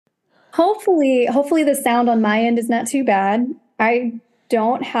Hopefully the sound on my end is not too bad. I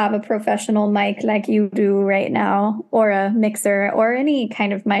don't have a professional mic like you do right now, or a mixer, or any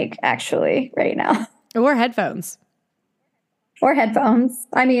kind of mic actually right now. Or headphones. Or headphones.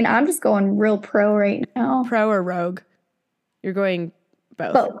 I mean, I'm just going real pro right now. Pro or rogue? You're going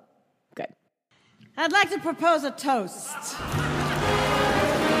both. Both. Good. I'd like to propose a toast.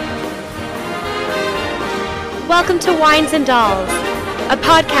 Welcome to Wines and Dolls, a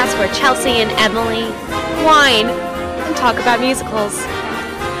podcast where Chelsea and Emily whine and talk about musicals.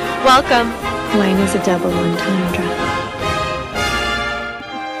 Welcome. Wine is a double entendre.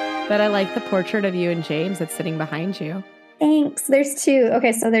 But I like the portrait of you and James that's sitting behind you. Thanks. There's two.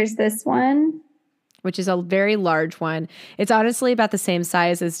 Okay, so there's this one. Which is a very large one. It's honestly about the same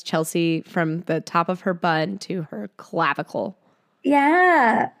size as Chelsea from the top of her bun to her clavicle.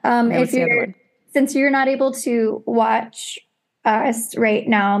 Yeah. Since you're not able to watch us right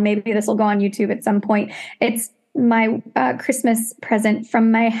now, maybe this will go on YouTube at some point. It's my Christmas present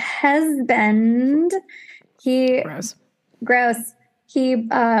from my husband. Gross. He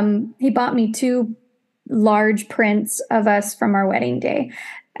bought me two large prints of us from our wedding day.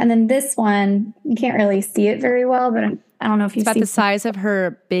 And then this one, you can't really see it very well, but I don't know if you see. It's about the size of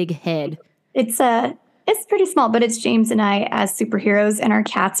her big head. It's pretty small, but it's James and I as superheroes, and our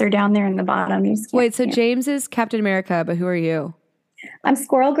cats are down there in the bottom. Wait, so James is Captain America, but who are you? I'm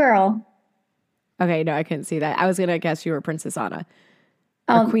Squirrel Girl. Okay, no, I couldn't see that. I was going to guess you were Princess Anna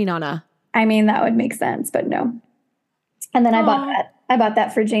or Queen Anna. I mean, that would make sense, but no. And then I bought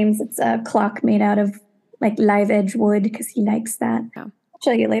that for James. It's a clock made out of like live edge wood because he likes that. Oh. I'll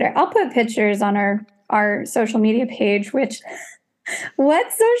show you later. I'll put pictures on our social media page,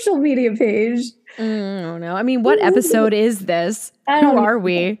 what social media page? I don't know. I mean, what episode is this? Who are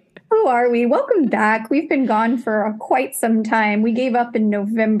we? Welcome back. We've been gone for quite some time. We gave up in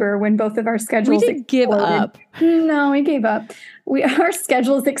November when both of our schedules exploded. Give up. No, we gave up. Our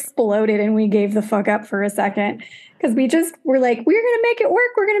schedules exploded and we gave the fuck up for a second because we just were like, we're going to make it work.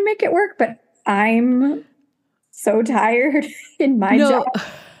 We're going to make it work. But I'm so tired in my job.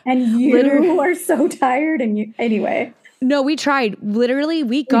 And you are so tired. Anyway. No, we tried. Literally,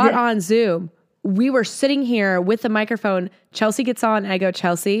 we got on Zoom. We were sitting here with the microphone. Chelsea gets on and I go,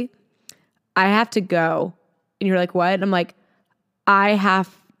 Chelsea, I have to go. And you're like, what? And I'm like, I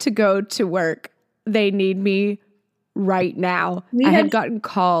have to go to work. They need me right now. I had gotten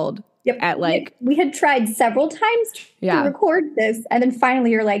called at we had tried several times to record this. And then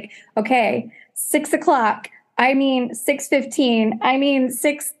finally you're like, okay, 6 o'clock. I mean, 6:15. I mean,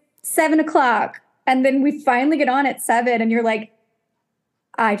 7 o'clock. And then we finally get on at 7 and you're like,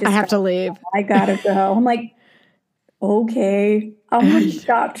 I have to leave. I gotta go. I'm like, okay, I'm going to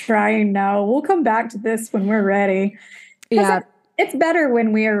stop trying now. We'll come back to this when we're ready. Yeah. It's better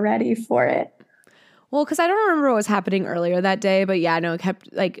when we are ready for it. Well, because I don't remember what was happening earlier that day, but yeah, no, it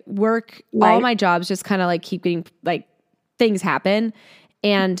kept like work, Life. all my jobs just kind of like keep getting like things happen.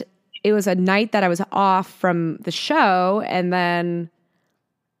 And it was a night that I was off from the show, and then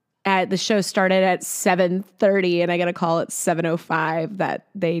the show started at 7:30 and I got a call at 7:05 that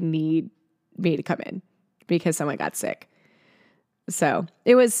they need me to come in because someone got sick. So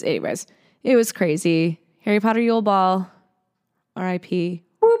it was crazy. Harry Potter Yule Ball, RIP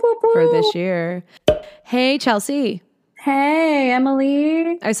for this year. Hey, Chelsea. Hey,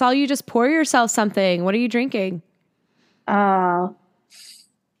 Emily. I saw you just pour yourself something. What are you drinking? I'm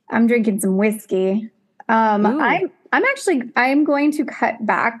drinking some whiskey. I'm going to cut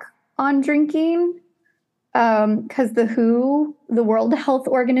back on drinking because the World Health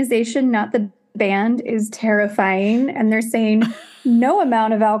Organization, not the band, is terrifying. And they're saying no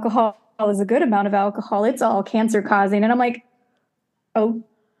amount of alcohol is a good amount of alcohol. It's all cancer causing. And I'm like, oh,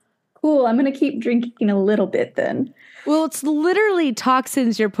 cool. I'm going to keep drinking a little bit then. Well, it's literally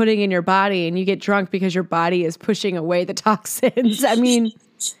toxins you're putting in your body and you get drunk because your body is pushing away the toxins. I mean...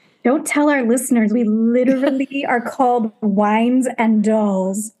 Don't tell our listeners we literally are called Wines and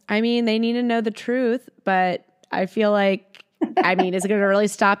Dolls. I mean, they need to know the truth, but I feel like, is it going to really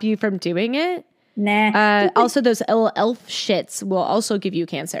stop you from doing it? Nah. Also, those little elf shits will also give you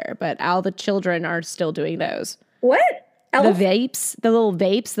cancer, but all the children are still doing those. What? Elf? The vapes, the little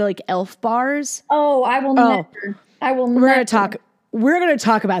vapes, the like elf bars. Oh, I will never. We're going to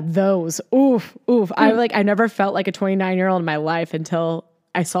talk about those. Oof. I never felt like a 29-year-old in my life until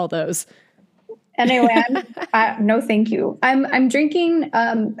I saw those. Anyway, no, thank you. I'm drinking,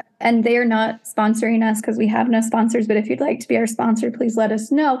 and they are not sponsoring us because we have no sponsors. But if you'd like to be our sponsor, please let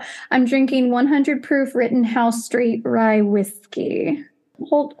us know. I'm drinking 100 proof Rittenhouse straight rye whiskey.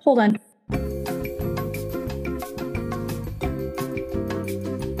 Hold on.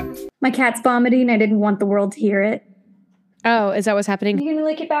 My cat's vomiting. I didn't want the world to hear it. Oh, is that what's happening? You gonna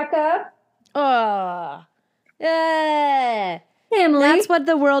lick it back up? Oh. Hey, Emily. That's what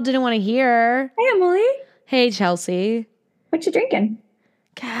the world didn't want to hear. Hey, Emily. Hey, Chelsea. What you drinking?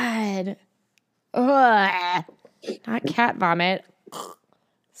 God. Ugh. Not cat vomit.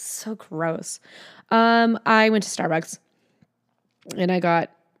 So gross. I went to Starbucks and I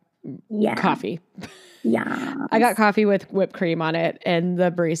got coffee. Yeah. I got coffee with whipped cream on it, and the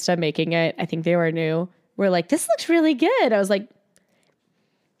barista making it, I think they were new. We're like, this looks really good. I was like,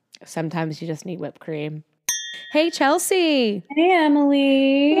 sometimes you just need whipped cream. Hey, Chelsea. Hey,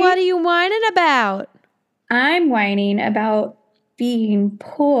 Emily. What are you whining about? I'm whining about being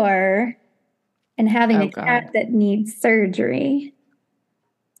poor and having a cat that needs surgery.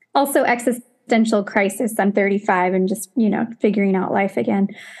 Also, existential crisis. I'm 35 and just, figuring out life again.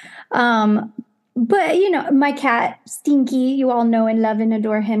 But, my cat, Stinky, you all know and love and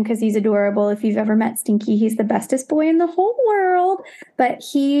adore him because he's adorable. If you've ever met Stinky, he's the bestest boy in the whole world. But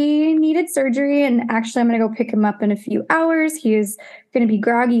he needed surgery, and actually I'm going to go pick him up in a few hours. He is going to be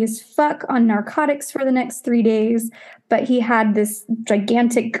groggy as fuck on narcotics for the next 3 days. But he had this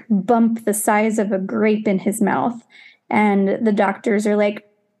gigantic bump the size of a grape in his mouth. And the doctors are like,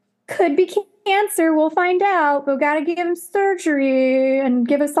 could be cancer. We'll find out. But we got to give him surgery and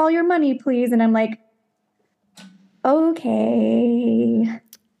give us all your money, please. And I'm like, okay.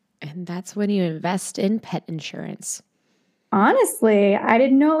 And that's when you invest in pet insurance. Honestly, I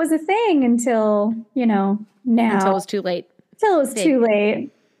didn't know it was a thing until, now. Until it was too late. Too late.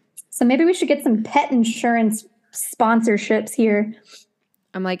 So maybe we should get some pet insurance sponsorships here.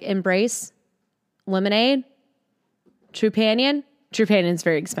 I'm like, Embrace, Lemonade, Trupanion. Trupanion's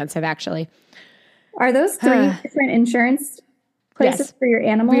very expensive, actually. Are those 3 different insurance places for your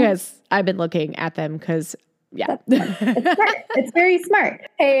animals? Because I've been looking at them because, yeah. It's smart. It's very smart.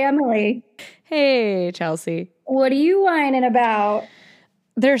 Hey, Emily. Hey, Chelsea. What are you whining about?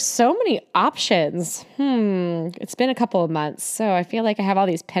 There's so many options. It's been a couple of months, so I feel like I have all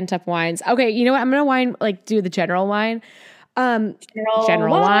these pent-up wines. Okay, you know what? I'm going to do the general wine.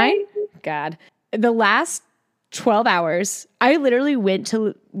 General wine? God. The last 12 hours, I literally went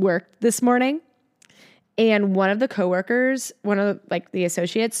to work this morning, and one of the coworkers, one of the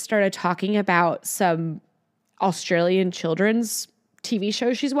associates, started talking about some Australian children's TV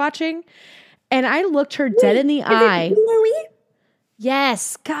show she's watching, and I looked her dead in the eye. Bluey?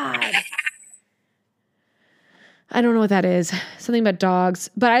 Yes, God. I don't know what that is. Something about dogs,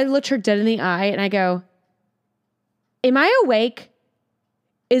 but I looked her dead in the eye, and I go, "Am I awake?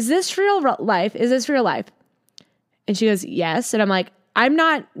 Is this real life? Is this real life?" And she goes, yes. And I'm like, I'm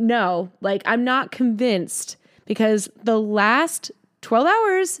not convinced, because the last 12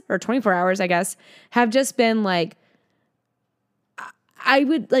 hours or 24 hours, I guess, have just been I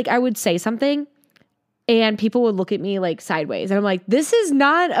would say something and people would look at me sideways. And I'm like, this is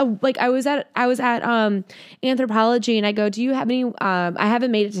not I was at Anthropology, and I go, do you have any, I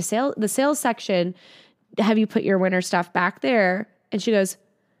haven't made it to the sales section. Have you put your winter stuff back there? And she goes,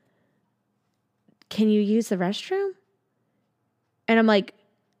 can you use the restroom? And I'm like,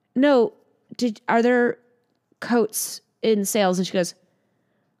 no, are there coats in sales? And she goes,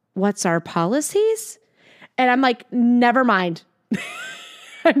 what's our policies? And I'm like, never mind.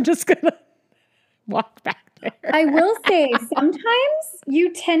 I'm just going to walk back there. I will say, sometimes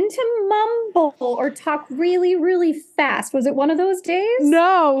you tend to mumble or talk really, really fast. Was it one of those days?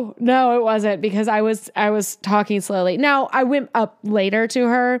 No, it wasn't, because I was talking slowly. Now, I went up later to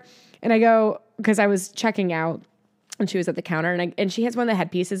her, and I go, because I was checking out, and she was at the counter, and she has one of the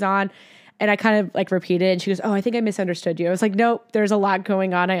headpieces on, and I kind of repeated it, and she goes, oh, I think I misunderstood you. I was like, nope, there's a lot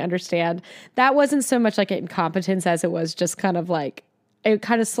going on. I understand. That wasn't so much incompetence as it was just kind of it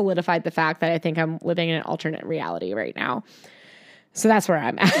kind of solidified the fact that I think I'm living in an alternate reality right now. So that's where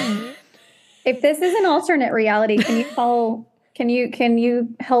I'm at. If this is an alternate reality, can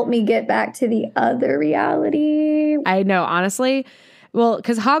you help me get back to the other reality? I know, honestly. Well,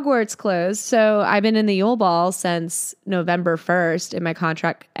 because Hogwarts closed, so I've been in the Yule Ball since November 1st, and my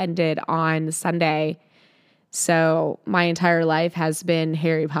contract ended on Sunday. So my entire life has been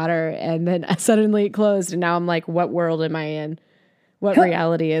Harry Potter, and then suddenly it closed, and now I'm like, what world am I in? What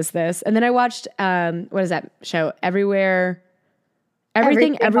reality is this? And then I watched, what is that show? Everything,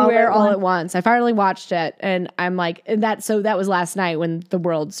 Everywhere, All at Once. I finally watched it, and I'm like, so that was last night when the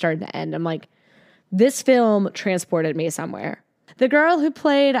world started to end. I'm like, this film transported me somewhere. The girl who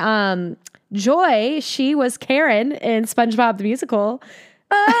played Joy, she was Karen in SpongeBob the Musical.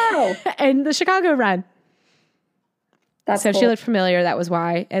 Oh! And the Chicago run. That's so cool. She looked familiar. That was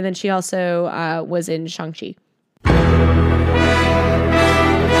why. And then she also was in Shang-Chi.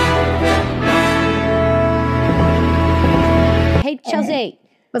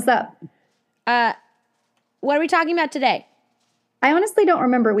 What's up? What are we talking about today? I honestly don't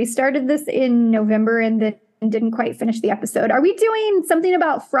remember. We started this in November and then didn't quite finish the episode. Are we doing something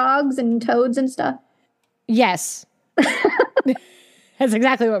about frogs and toads and stuff? Yes. That's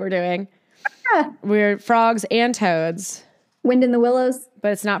exactly what we're doing. Yeah. We're frogs and toads. Wind in the Willows.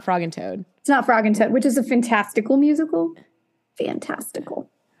 But it's not Frog and Toad. It's not Frog and Toad, which is a fantastical musical. Fantastical,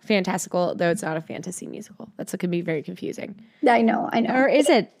 though it's not a fantasy musical. That's what can be very confusing. I know. Or is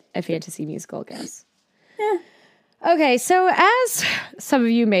it a fantasy musical, I guess? Yeah. Okay, so as some of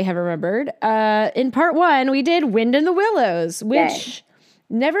you may have remembered, in part 1, we did Wind in the Willows, which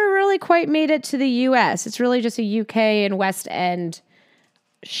never really quite made it to the U.S. It's really just a UK and West End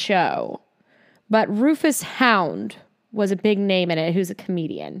show. But Rufus Hound was a big name in it, who's a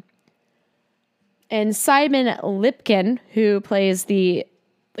comedian. And Simon Lipkin, who plays the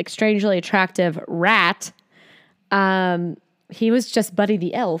strangely attractive rat, he was just Buddy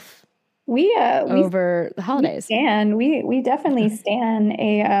the Elf. We over the holidays. We definitely stan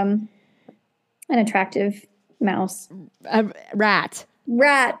an attractive mouse. A rat.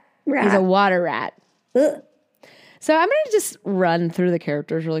 Rat. He's a water rat. Ugh. So I'm going to just run through the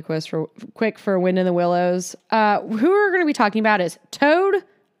characters really quick for Wind in the Willows. Who we're going to be talking about is Toad,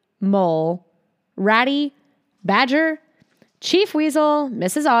 Mole, Ratty, Badger, Chief Weasel,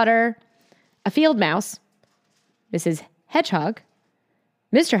 Mrs. Otter, a field mouse, Mrs. Hedgehog,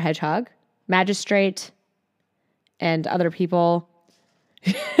 Mr. Hedgehog, Magistrate, and other people,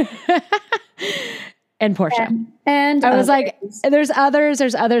 and Portia. And I was like, there's others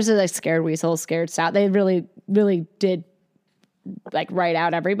that scared weasel, scared stout. They really, really did write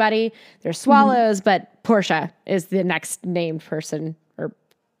out everybody. There's swallows, but Portia is the next named person or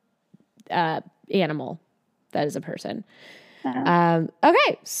animal that is a person.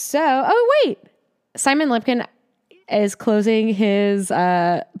 Okay, so wait, Simon Lipkin is closing his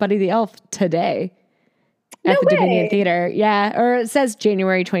Buddy the Elf today at the Dominion Theater. Yeah, or it says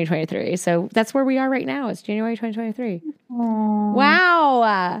January 2023. So that's where we are right now. It's January 2023. Aww. Wow.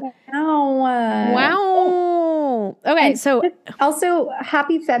 Wow. Okay, and so also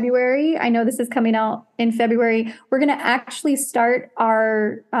happy February. I know this is coming out in February. We're going to actually start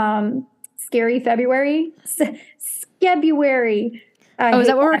our Scary February. Skebuary. is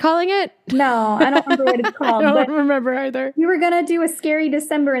that what we're calling it? No, I don't remember what it's called. I don't remember either. We were going to do a Scary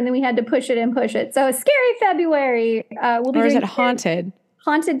December, and then we had to push it. So Scary February. We'll be or is doing it Haunted?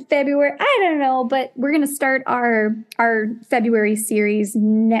 Haunted February. I don't know, but we're going to start our February series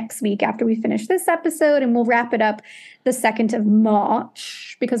next week after we finish this episode, and we'll wrap it up the 2nd of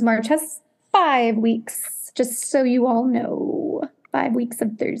March, because March has 5 weeks, just so you all know. 5 weeks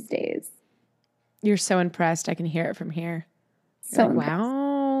of Thursdays. You're so impressed. I can hear it from here. So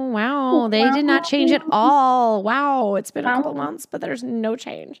wow. They did not change at all. Wow. It's been a couple months, but there's no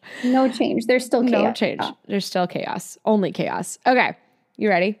change. No change. There's still chaos. No change. There's still chaos. Only chaos. Okay. You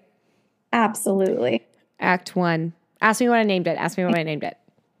ready? Absolutely. Act 1. Ask me what I named it.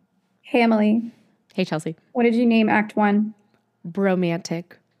 Hey, Emily. Hey, Chelsea. What did you name Act 1?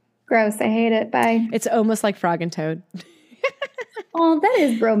 Bromantic. Gross. I hate it. Bye. It's almost like Frog and Toad. Oh, that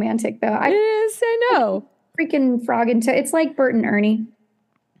is romantic, though. It is. I know. Freaking Frog and Toad. It's like Bert and Ernie.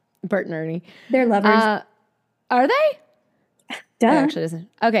 They're lovers. Are they? Duh. It actually isn't.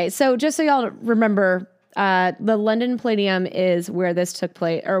 Okay, so just so y'all remember, the London Palladium is where this took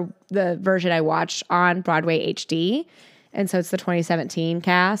place, or the version I watched on Broadway HD. And so it's the 2017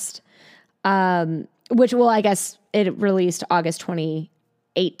 cast, which I guess it released August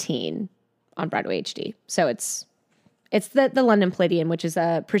 2018 on Broadway HD. So it's the London Palladium, which is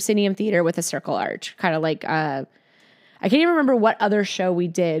a proscenium theater with a circle arch, kind of like, I can't even remember what other show we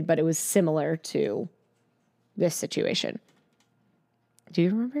did, but it was similar to this situation. Do you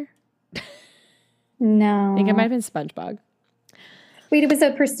remember? No. I think it might have been SpongeBob. Wait, it was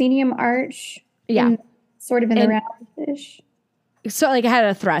a proscenium arch? Yeah. Sort of in the round-ish? So it had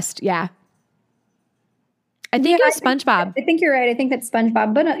a thrust, yeah. I think it was SpongeBob. I think you're right. I think that's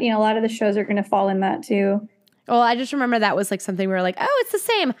SpongeBob. But, a lot of the shows are going to fall in that, too. Well, I just remember that was something we were like, oh, it's the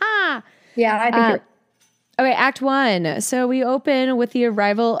same, huh? Yeah, I think you're Okay, Act 1. So we open with the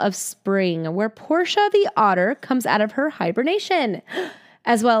arrival of spring, where Portia the otter comes out of her hibernation,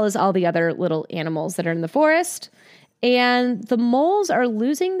 as well as all the other little animals that are in the forest. And the moles are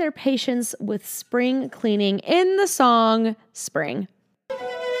losing their patience with spring cleaning in the song Spring.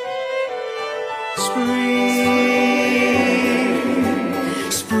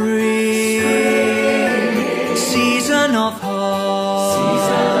 Spring, season of hope,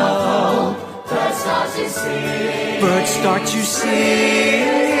 birds start to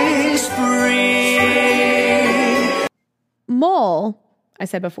sing, spring. Mole, I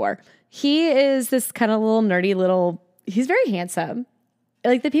said before. He is this kind of little nerdy little, he's very handsome.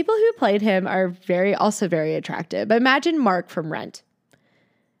 Like the people who played him are also very attractive. But imagine Mark from Rent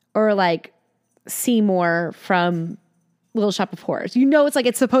or like Seymour from Little Shop of Horrors. You know,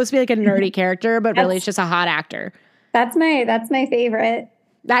 it's supposed to be like a nerdy character, but really it's just a hot actor. That's my favorite.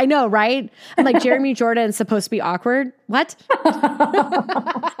 I know, right? I'm like, Jeremy Jordan's supposed to be awkward. What?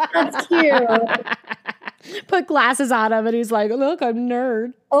 That's cute. Put glasses on him and he's like, look, I'm a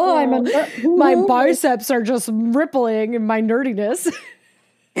nerd. Oh, I'm a nerd. My biceps are just rippling in my nerdiness.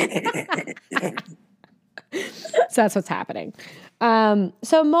 So that's what's happening.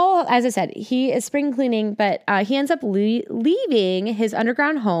 So Mole, as I said, he is spring cleaning, but he ends up leaving his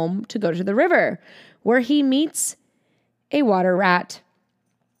underground home to go to the river, where he meets a water rat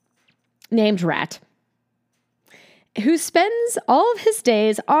named Rat, who spends all of his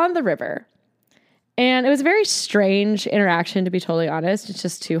days on the river. And it was a very strange interaction, to be totally honest. It's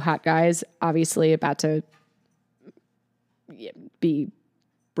just two hot guys, obviously about to be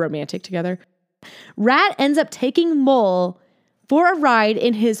romantic together. Rat ends up taking Mole for a ride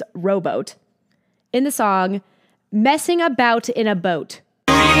in his rowboat in the song Messing About in a Boat.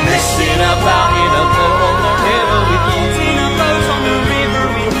 Messing about in a boat on the river with you. In a boat on the river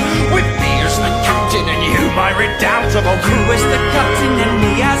with you. With me as the captain and you, my redoubtable crew. You as the captain and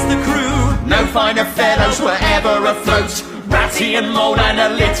me as the crew. No finer fellows were ever afloat. Ratty and Mole and a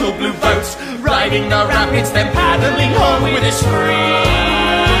little blue boat. Riding the rapids, then paddling home with a scream.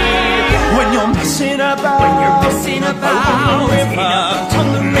 When you're messing about on the river, on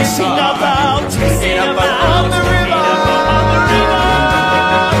the river, messing about on the river,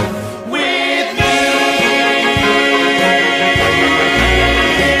 with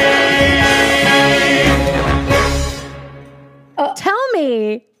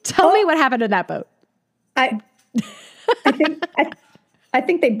me. Tell me what happened in that boat. I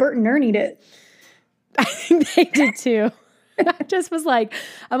think they Bert and Ernie'd it. I think they did too. I just was like,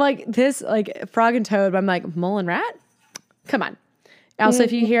 I'm like, this, like Frog and Toad, but I'm like, Mole and Rat? Come on. Also,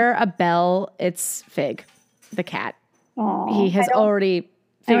 if you hear a bell, it's Fig, the cat. Aww, he has already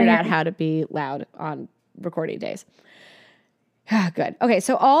figured out how to be loud on recording days. Good. Okay,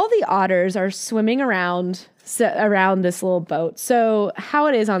 so all the otters are swimming around this little boat. So how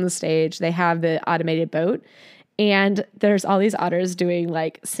it is on the stage, they have the automated boat, and there's all these otters doing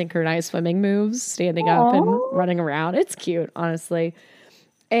like synchronized swimming moves, standing up and running around. It's cute, honestly.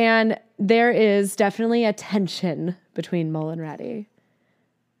 And there is definitely a tension between Mole and Ratty.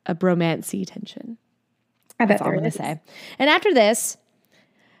 A bromance-y tension. I bet that's all I'm going to say. And after this,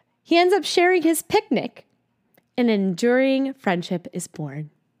 he ends up sharing his picnic. An enduring friendship is born.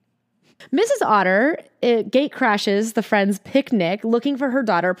 Mrs. Otter gate crashes the friend's picnic looking for her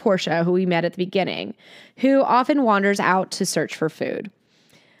daughter, Portia, who we met at the beginning, who often wanders out to search for food.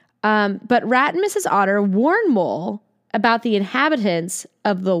 But Rat and Mrs. Otter warn Mole about the inhabitants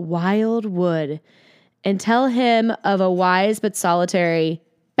of the wild wood and tell him of a wise but solitary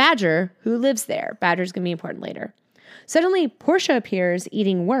badger who lives there. Badger's going to be important later. Suddenly, Portia appears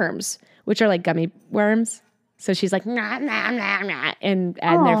eating worms, which are like gummy worms. So she's like, nah, nah, nah, nah, and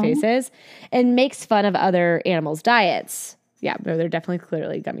in their faces, and makes fun of other animals' diets. Yeah, no, they're definitely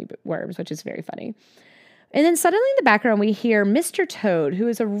clearly gummy worms, which is very funny. And then suddenly in the background, we hear Mr. Toad, who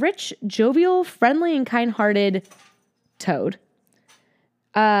is a rich, jovial, friendly, and kind-hearted toad.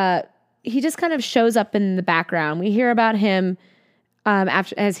 He just kind of shows up in the background. We hear about him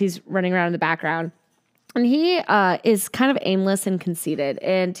as he's running around in the background. And he is kind of aimless and conceited,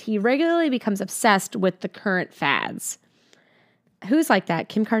 and he regularly becomes obsessed with the current fads. Who's like that?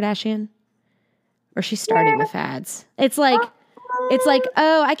 Kim Kardashian? Or she's starting with fads. It's like,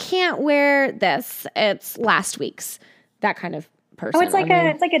 oh, I can't wear this. It's last week's. That kind of person. Oh, it's like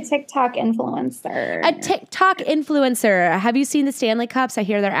a TikTok influencer. A TikTok influencer. Have you seen the Stanley Cups? I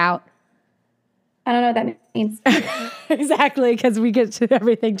hear they're out. I don't know what that means. Exactly, because we get to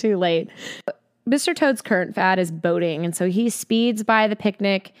everything too late. Mr. Toad's current fad is boating, and so he speeds by the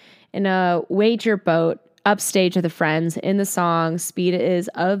picnic in a wager boat upstage of the friends. In the song, speed is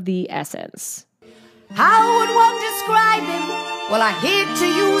of the essence. How would one describe him? Well, I hate to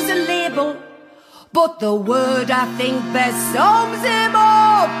use a label, but the word I think best sums him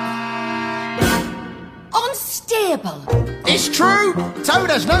up. Unstable. It's true.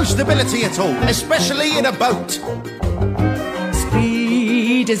 Toad has no stability at all, especially in a boat.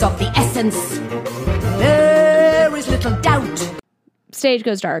 Speed is of the essence. There is little doubt. Stage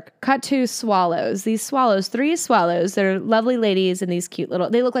goes dark. Cut to swallows. These swallows, 3 swallows. They're lovely ladies and these cute little,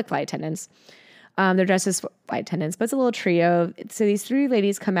 they look like flight attendants. They're dressed as flight attendants, but it's a little trio. So these 3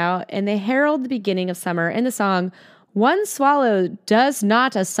 ladies come out and they herald the beginning of summer in the song, One swallow does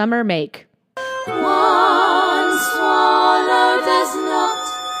not a summer make. One swallow does not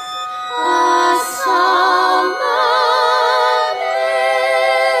a summer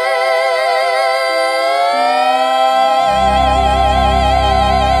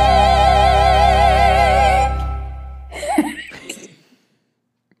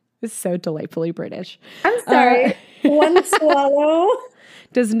It's so delightfully British. I'm sorry. One swallow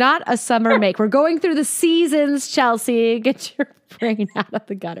does not a summer make. We're going through the seasons, Chelsea. Get your brain out of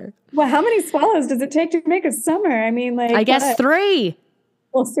the gutter. Well, how many swallows does it take to make a summer? I mean, like, I guess 3.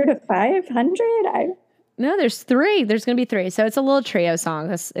 Well, sort of 500. No, there's 3. There's going to be 3. So it's a little trio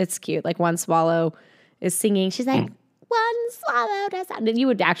song. It's cute. Like one swallow is singing. She's like, one swallow does that. And you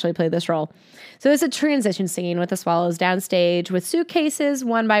would actually play this role. So it's a transition scene with the swallows downstage with suitcases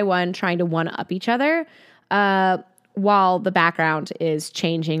one by one trying to one-up each other while the background is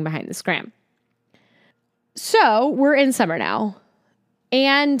changing behind the scram. So we're in summer now.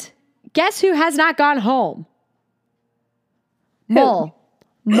 And guess who has not gone home? Mole.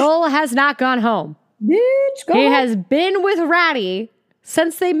 Mole has not gone home. Bitch, he has been with Ratty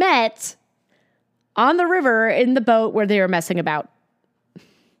since they met on the river in the boat where they were messing about.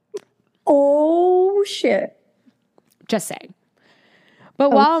 Oh, shit. Just saying.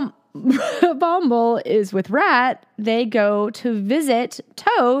 But while Mole is with Rat, they go to visit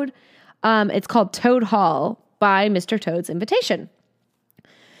Toad. It's called Toad Hall by Mr. Toad's invitation.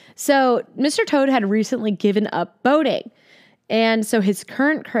 So Mr. Toad had recently given up boating. And so his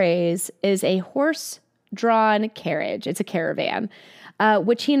current craze is a horse-drawn carriage. It's a caravan,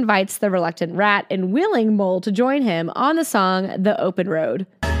 which he invites the reluctant Rat and willing Mole to join him on the song The Open Road.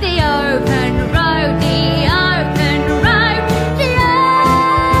 The open road, the open road, the open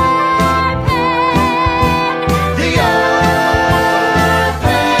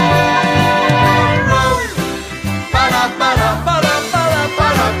road.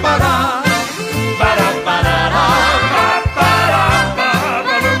 Ba-da-ba-da-ba-da-ba-da-ba-da-ba-da.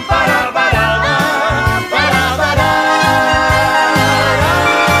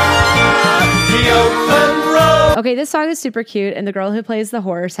 Okay, this song is super cute, and the girl who plays the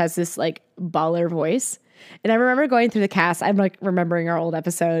horse has this like baller voice. And I remember going through the cast. I'm like remembering our old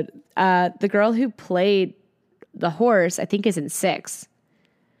episode. The girl who played the horse, I think, is in 6.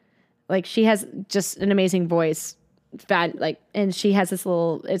 Like she has just an amazing voice, and she has this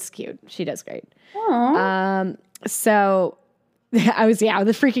little. It's cute. She does great. So I was the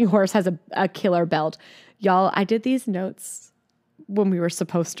freaking horse has a killer belt, y'all. I did these notes when we were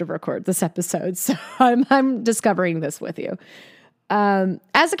supposed to record this episode, so I'm discovering this with you.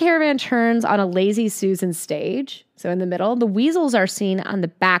 As the caravan turns on a Lazy Susan stage, so in the middle, the weasels are seen on the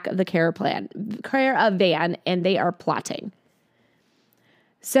back of the caravan, and they are plotting.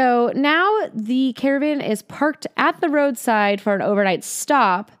 So now the caravan is parked at the roadside for an overnight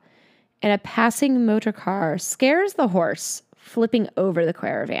stop, and a passing motor car scares the horse, flipping over the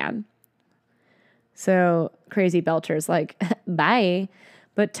caravan. So Crazy Belcher's like, bye.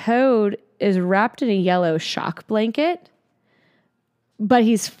 But Toad is wrapped in a yellow shock blanket, but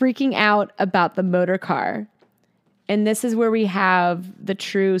he's freaking out about the motor car. And this is where we have the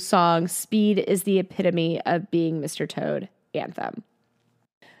true song, Speed is the Epitome of Being Mr. Toad anthem,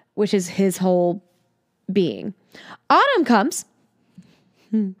 which is his whole being. Autumn comes.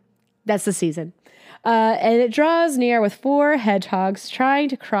 That's the season. And it draws near with 4 hedgehogs trying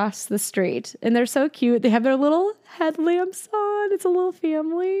to cross the street. And they're so cute. They have their little headlamps on. It's a little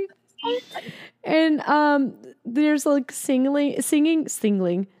family. And there's like singing.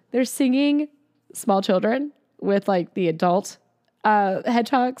 They're singing small children with like the adult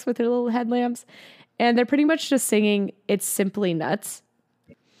hedgehogs with their little headlamps. And they're pretty much just singing It's Simply Nuts.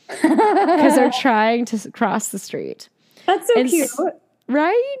 Because they're trying to cross the street. That's so cute.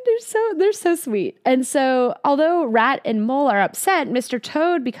 Right? They're so sweet. And so, although Rat and Mole are upset, Mr.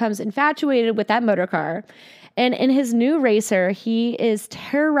 Toad becomes infatuated with that motor car. And in his new racer, he is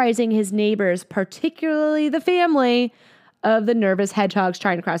terrorizing his neighbors, particularly the family of the nervous hedgehogs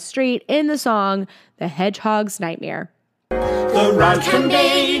trying to cross the street in the song, The Hedgehog's Nightmare. The road can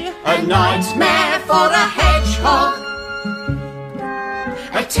be a nightmare for a hedgehog.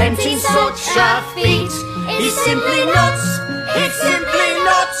 Attempting such a feat is simply nuts. It's simply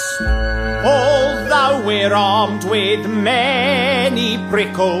nuts. Although we're armed with many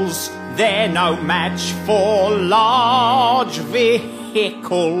prickles, they're no match for large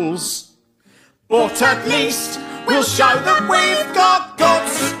vehicles. But at least we'll show that we've got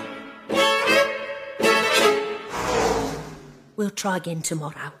guts. We'll try again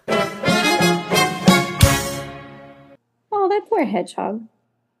tomorrow. Oh, that poor hedgehog.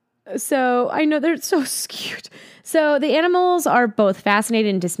 So I know they're so cute. So the animals are both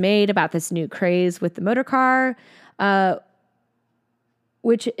fascinated and dismayed about this new craze with the motor car,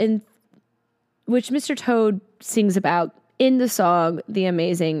 which Mr. Toad sings about in the song "The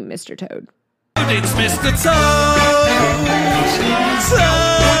Amazing Mr. Toad." It's Mr. Toad.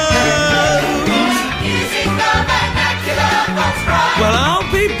 Well,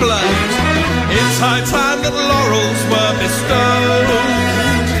 I'll be blowed. It's high time that laurels were bestowed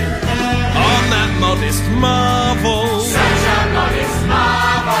on that modest marvel. Such a modest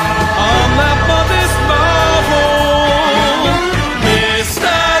marvel. On that modest marvel,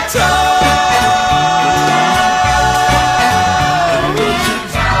 Mr. Toad.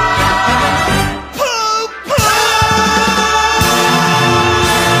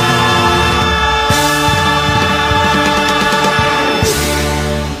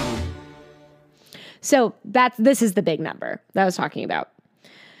 So this is the big number that I was talking about.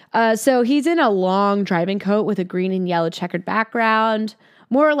 So he's in a long driving coat with a green and yellow checkered background,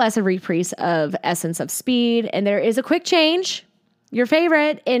 more or less a reprise of Essence of Speed. And there is a quick change, your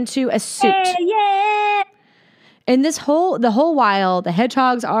favorite, into a suit. Hey, yeah. And the whole while, the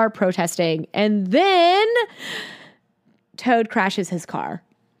hedgehogs are protesting. And then Toad crashes his car.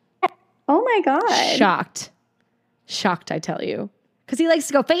 Oh my God. Shocked, I tell you. Because he likes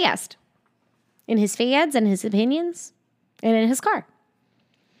to go fast. In his fads and his opinions and in his car.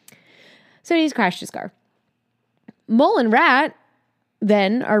 So he's crashed his car. Mole and Rat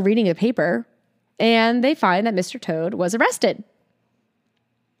then are reading a paper and they find that Mr. Toad was arrested.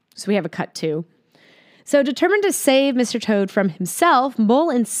 So we have a cut too. So determined to save Mr. Toad from himself, Mole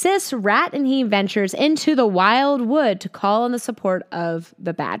insists Rat and he ventures into the wild wood to call on the support of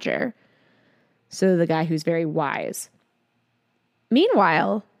the Badger. So the guy who's very wise.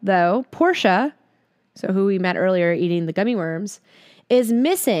 Meanwhile, though, Portia, so who we met earlier eating the gummy worms, is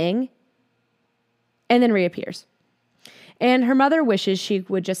missing and then reappears. And her mother wishes she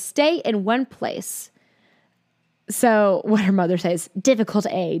would just stay in one place. So what her mother says, difficult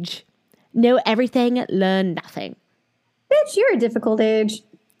age. Know everything, learn nothing. Bitch, you're a difficult age.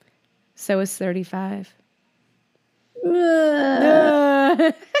 So is 35.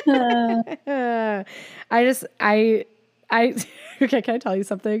 Okay, can I tell you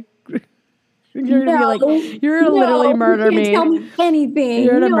something? You're gonna be like, you're gonna literally murder me. Tell me anything.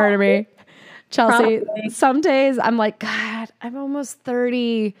 You're gonna murder me. Chelsea, Probably. Some days I'm like, God, I'm almost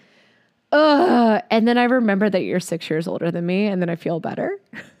 30. Ugh. And then I remember that you're 6 years older than me, and then I feel better.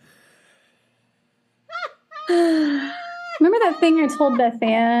 Remember that thing I told Beth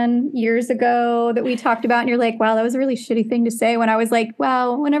Ann years ago that we talked about, and you're like, wow, that was a really shitty thing to say, when I was like,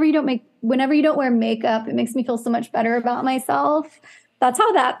 wow, whenever you don't wear makeup, it makes me feel so much better about myself. That's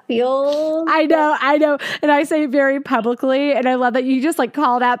how that feels. I know. And I say it very publicly, and I love that you just like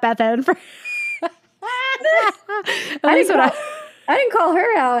called out Beth Ann for I didn't call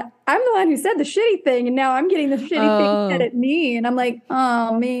her out. I'm the one who said the shitty thing, and now I'm getting the shitty thing said at me, and I'm like,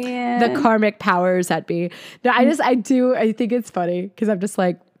 oh man. The karmic powers that be. No, I think it's funny because I'm just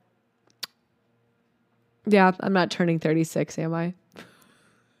like, yeah, I'm not turning 36, am I?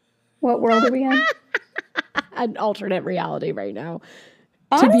 What world are we in? An alternate reality right now.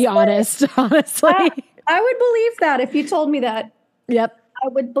 Honestly, to be honest, honestly. I would believe that if you told me that. Yep. I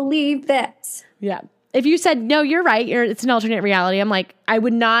would believe that. Yeah. If you said, no, you're right, it's an alternate reality, I'm like, I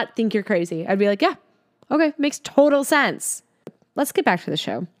would not think you're crazy. I'd be like, yeah, okay, makes total sense. Let's get back to the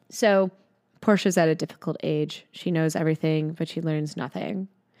show. So Portia's at a difficult age. She knows everything, but she learns nothing.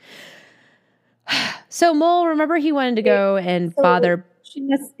 So Mole, remember he wanted to go and bother. She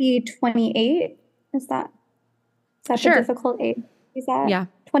must be 28. Is that sure. the difficult age? Is that? Yeah.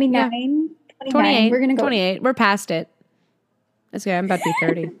 29? Yeah. 28. We're going to go 28. We're past it. That's good. I'm about to be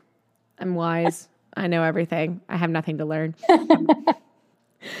 30. I'm wise. I know everything. I have nothing to learn.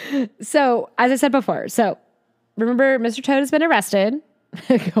 So, as I said before, remember Mr. Toad has been arrested,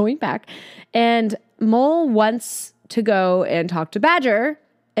 going back, and Mole wants to go and talk to Badger,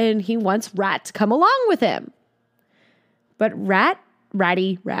 and he wants Rat to come along with him. But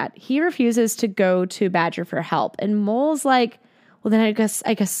Ratty Rat, he refuses to go to Badger for help. And Mole's like, well, then I guess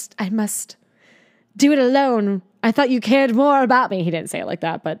I must do it alone. I thought you cared more about me. He didn't say it like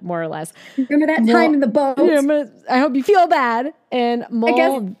that, but more or less. Remember that time in the boat? Yeah, I hope you feel bad. And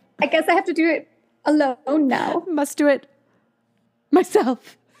Mole, I guess I have to do it alone now. Must do it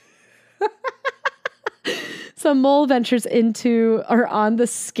myself. So Mole ventures into or on the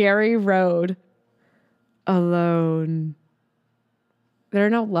scary road alone. There are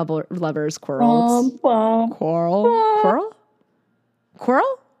no lovers, quarrels. Quarrel.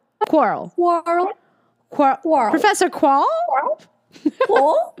 Professor Qual?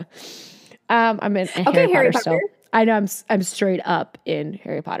 Cool. I'm in Harry Potter still. I know I'm straight up in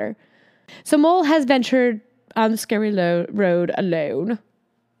Harry Potter. So Mole has ventured on the scary road alone,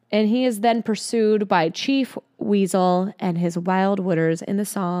 and he is then pursued by Chief Weasel and his Wild Wooders in the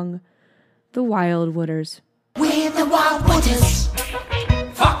song The Wild Wooders. We're the Wild Wooders,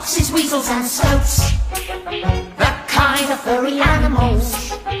 foxes, weasels and stoats, the kind of furry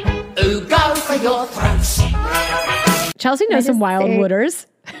animals who go for your throats. Chelsea knows some Wild Wooders.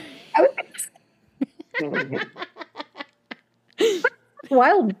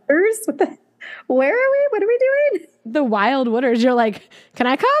 Wild Wooders? Where are we? What are we doing? The Wild Wooders. You're like, can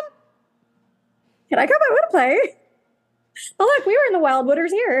I come? Can I come? I want to play. Oh, look, we were in the Wild Wooders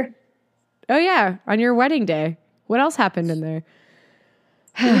here. Oh, yeah. On your wedding day. What else happened in there?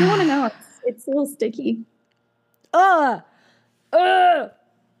 We don't want to know. It's a little sticky. It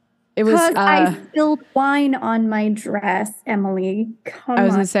was. I spilled wine on my dress, Emily. Come on. I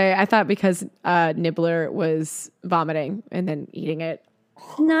was going to say, I thought because Nibbler was vomiting and then eating it.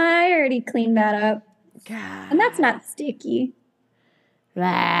 No, I already cleaned that up. God. And that's not sticky.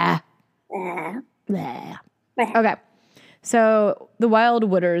 Blah. Blah. Blah. Blah. Okay. So the Wild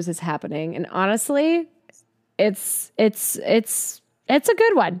Wooders is happening. And honestly, it's a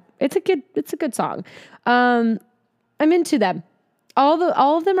good one. It's a good song. I'm into them.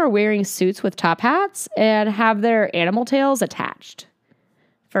 All of them are wearing suits with top hats and have their animal tails attached.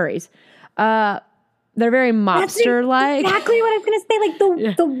 Furries. They're very mobster-like. That's exactly what I was going to say. Like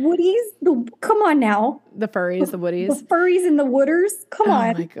the Woodies. Come on now. The furries, the Woodies. The furries and the Wooders. Come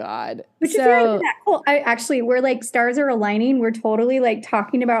on. Oh my God. Which is very cool. We're like stars are aligning. We're totally like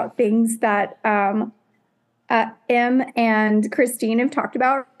talking about things that Em and Christine have talked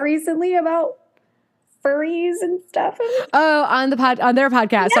about recently about furries and stuff. Oh, on their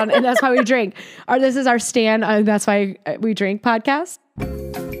podcast, and That's Why We Drink. This is our stand on That's Why We Drink podcast.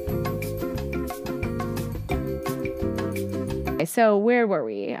 Okay, so where were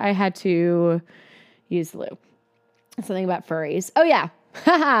we? I had to use the loo. Something about furries. Oh yeah,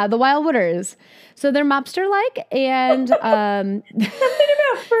 the Wild Wooders. So they're mobster-like, and something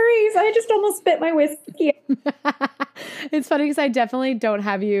about furries. I just almost spit my whiskey. It's funny because I definitely don't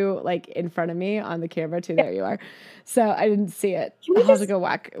have you like in front of me on the camera too. There you are. So I didn't see it. I'll have to go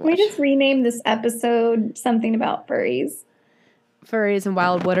watch. Can we just rename this episode something about furries? Furries and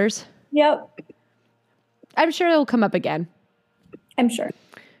Wild Wooders. Yep. I'm sure it'll come up again. I'm sure.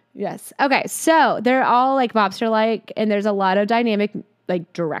 Yes. Okay. So they're all like mobster-like, and there's a lot of dynamic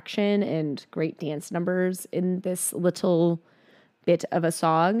like direction and great dance numbers in this little bit of a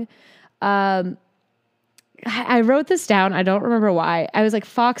song. I wrote this down. I don't remember why. I was like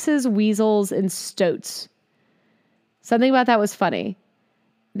foxes, weasels, and stoats. Something about that was funny.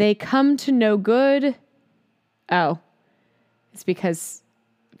 They come to no good. Oh, it's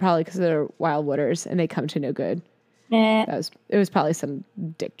probably because they're Wild Wooders and they come to no good. Nah. It was probably some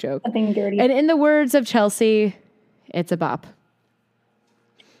dick joke. Nothing dirty. And in the words of Chelsea, it's a bop.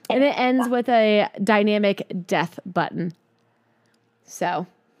 And it ends with a dynamic death button. So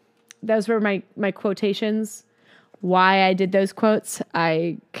those were my quotations. Why I did those quotes,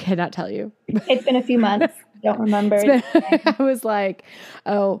 I cannot tell you. It's been a few months. Don't remember. I was like,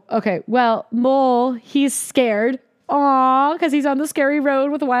 oh, okay. Well, Mole, he's scared. Aw, because he's on the scary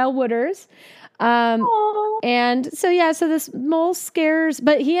road with Wild Wooders. And so this mole scares,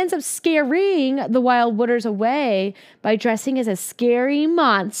 but he ends up scaring the Wild Wooders away by dressing as a scary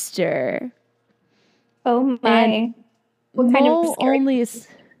monster. Oh my. And what kind Mole of scary? only is,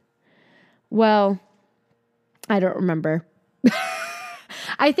 well, I don't remember.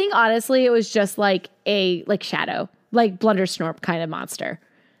 I think honestly it was just like a shadow, like Blundersnorp kind of monster.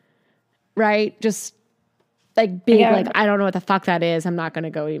 Right? Just like big, like I don't know what the fuck that is. I'm not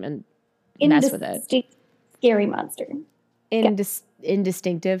gonna go even mess with it. Scary monster.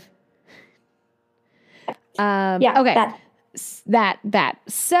 Indistinctive. Yeah. Okay. That.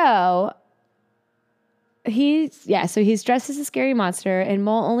 So he's dressed as a scary monster, and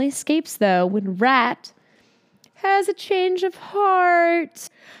Mole only escapes though when Rat has a change of heart.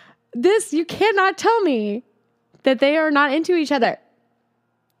 You cannot tell me that they are not into each other.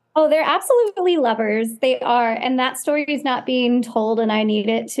 Oh, they're absolutely lovers. They are. And that story is not being told, and I need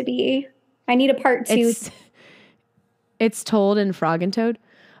it to be. I need a part 2. It's told in Frog and Toad.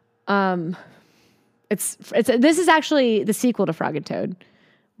 This is actually the sequel to Frog and Toad.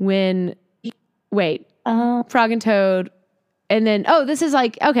 Frog and Toad, and then this is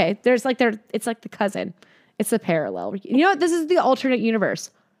like okay. There's like it's like the cousin. It's the parallel. You know what? This is the alternate universe.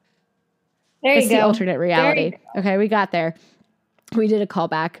 There you go. It's the alternate reality. Okay, we got there. We did a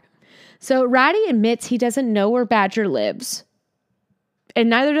callback. So Ratty admits he doesn't know where Badger lives. and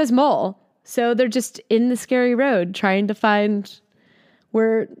neither does Mole. So they're just in the scary road trying to find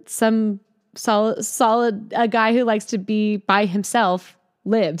where some solid a guy who likes to be by himself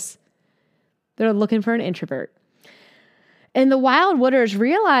lives. They're looking for an introvert. And the Wild Wooders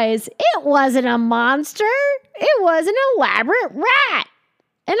realize it wasn't a monster. It was an elaborate rat.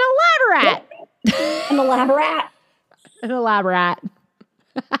 An elaborate. An elaborate. An elaborate.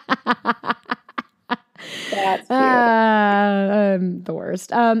 That's cute. The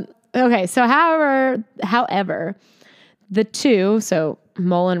worst. Okay, so however, the two, so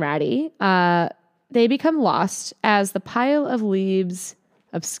Mole and Ratty, they become lost as the pile of leaves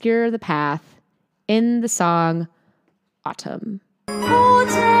obscure the path in the song Autumn.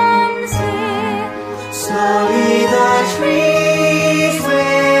 Autumn's here. Slowly the trees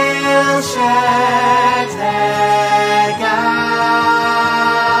will shed their gowns.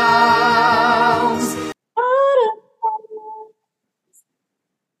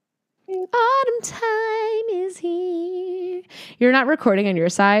 Autumn time is here. You're not recording on your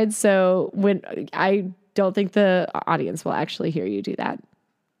side, so when I don't think the audience will actually hear you do that.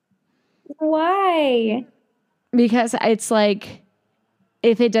 Why? Because it's like,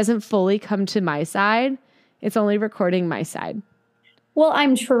 if it doesn't fully come to my side, it's only recording my side. Well,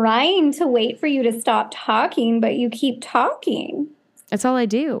 I'm trying to wait for you to stop talking, but you keep talking. That's all I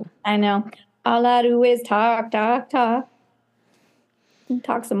do. I know. All I do is talk, talk, talk.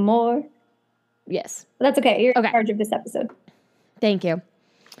 Talk some more. Yes. But that's okay. You're Okay. in charge of this episode. Thank you.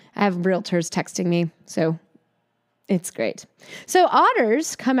 I have realtors texting me, so it's great. So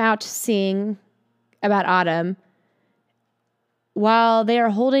otters come out to sing about autumn while they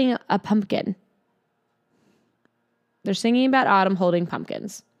are holding a pumpkin. They're singing about autumn holding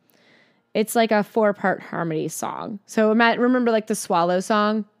pumpkins. It's like a 4-part harmony song. So remember like the swallow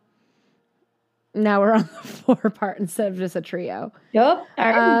song? Now we're on the 4-part instead of just a trio. Yep.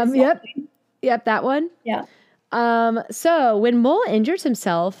 Yep, that one. Yeah. So when Mole injures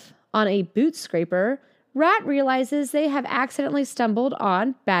himself on a boot scraper, Rat realizes they have accidentally stumbled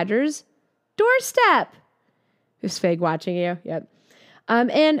on Badger's doorstep. Is Fig watching you? Yep.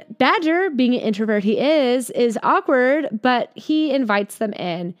 And Badger, being an introvert he is awkward, but he invites them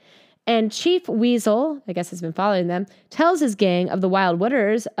in. And Chief Weasel, I guess has been following them, tells his gang of the Wild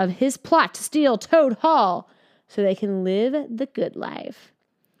Wooders of his plot to steal Toad Hall so they can live the good life.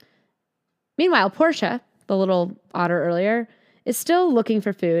 Meanwhile, Portia, the little otter earlier, is still looking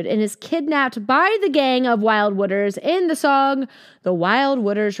for food and is kidnapped by the gang of Wild Wooders in the song The Wild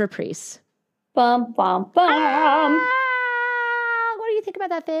Wooders Reprise. Bum, bum, bum. What do you think about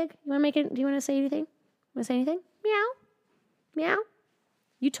that, Fig? You want to make it? Do you want to say anything? Want to say anything? Meow. Meow.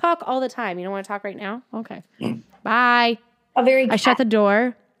 You talk all the time. You don't want to talk right now? Okay. Bye. I shut the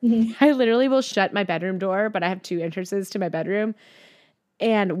door. Mm-hmm. I literally will shut my bedroom door, but I have 2 entrances to my bedroom.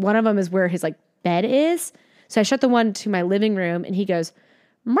 And one of them is where his like bed is. So I shut the one to my living room and he goes,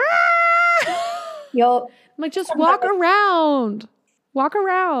 Mah! Yup. I'm like, just walk around. Walk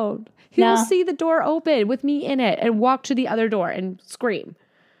around. He will see the door open with me in it and walk to the other door and scream.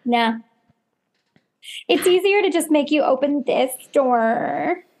 Nah. It's easier to just make you open this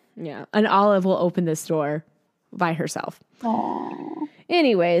door. Yeah. And Olive will open this door by herself. Aww.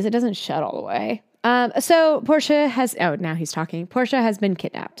 Anyways, it doesn't shut all the way. So Portia has, now he's talking. Portia has been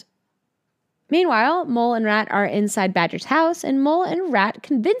kidnapped. Meanwhile, Mole and Rat are inside Badger's house, and Mole and Rat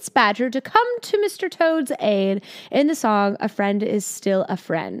convince Badger to come to Mr. Toad's aid in the song A Friend Is Still a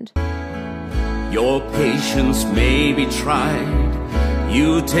Friend. Your patience may be tried.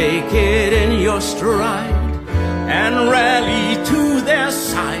 You take it in your stride and rally to their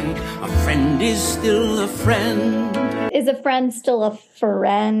side. A friend is still a friend. Is a friend still a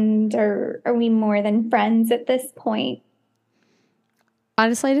friend, or are we more than friends at this point?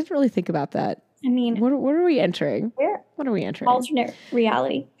 Honestly, I didn't really think about that. I mean, what are we entering? What are we entering? Alternate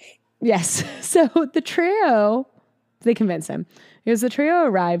reality. Yes. So the trio, they convince him. Because the trio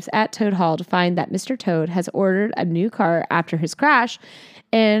arrives at Toad Hall to find that Mr. Toad has ordered a new car after his crash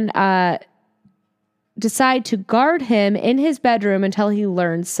and decide to guard him in his bedroom until he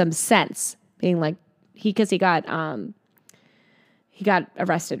learns some sense. Being like, he got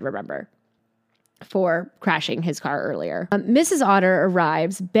arrested, remember, for crashing his car earlier. Mrs. Otter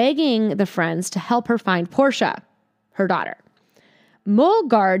arrives begging the friends to help her find Portia, her daughter. Mole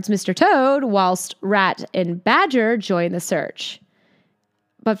guards Mr. Toad whilst Rat and Badger join the search.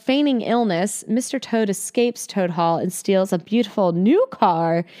 But feigning illness, Mr. Toad escapes Toad Hall and steals a beautiful new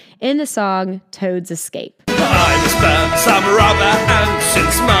car in the song Toad's Escape. I spent some rubber, and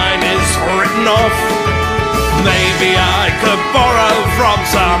since mine is written off, maybe I could borrow from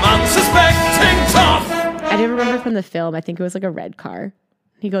some unsuspecting top. I do remember from the film, I think it was like a red car.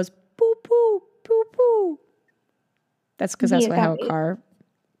 He goes, poo, poo, poo, poo. That's because that's how a car...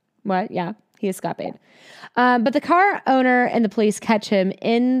 What? Yeah, he escaped. But the car owner and the police catch him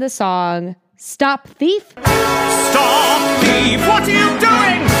in the song, Stop Thief. Stop thief, what are you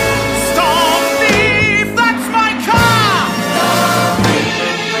doing? Stop thief, that's my car!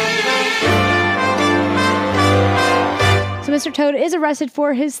 So Mr. Toad is arrested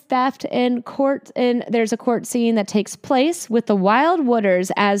for his theft in court, and there's a court scene that takes place with the Wild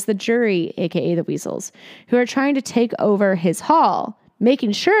Wooders as the jury, aka the Weasels, who are trying to take over his hall,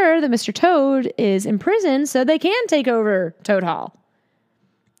 making sure that Mr. Toad is in prison so they can take over Toad Hall.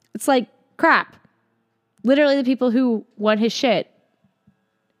 It's like crap. Literally the people who want his shit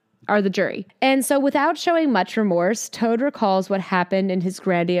are the jury. And so without showing much remorse, Toad recalls what happened in his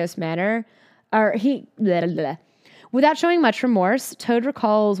grandiose manner. Without showing much remorse, Toad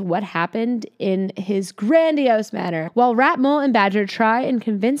recalls what happened in his grandiose manner, while Rat, Mole, and Badger try and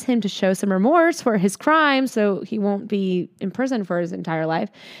convince him to show some remorse for his crime so he won't be in prison for his entire life.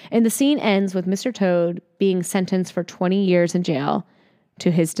 And the scene ends with Mr. Toad being sentenced for 20 years in jail,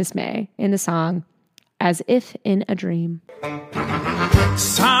 to his dismay, in the song, As If in a Dream.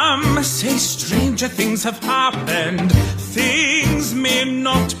 Some say stranger things have happened. Things may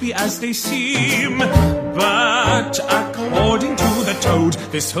not be as they seem. But according to the Toad,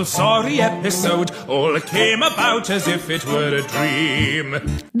 this whole sorry episode all came about as if it were a dream.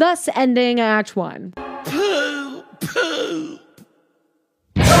 Thus ending Act 1. Pooh, pooh.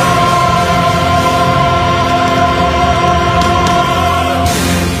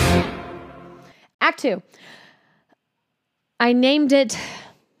 Act 2. I named it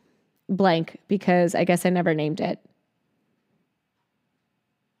blank because I guess I never named it.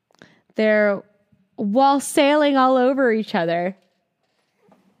 They're while sailing all over each other.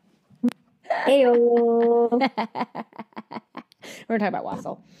 Ayo. We're talking about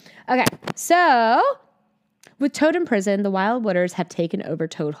wassail. Okay, so with Toad in prison, the Wild Wooders have taken over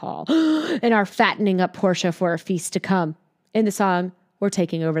Toad Hall and are fattening up Portia for a feast to come. In the song, We're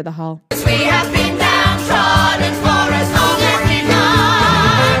Taking Over the Hall. We have been downtrodden for as long as we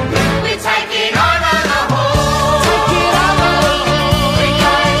can. We're taking over the whole. Take it over. We're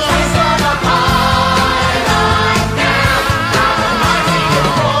going to taste of a high life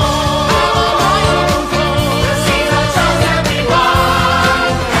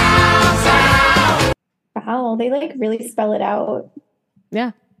now. Wow, they like really spell it out.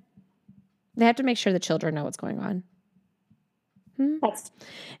 Yeah. They have to make sure the children know what's going on. That's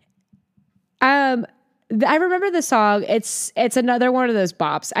I remember the song. It's another one of those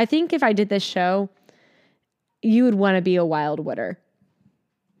bops. I think if I did this show, you would want to be a Wild Wooder.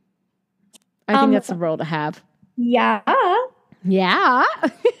 I think that's the role to have. yeah. Yeah.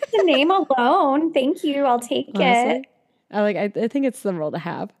 The name alone. Thank you. I'll take it. I think it's the role to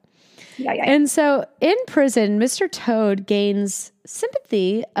have. Yeah. And so in prison, Mr. Toad gains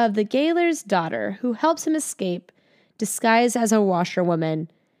sympathy of the gaoler's daughter, who helps him escape, disguised as a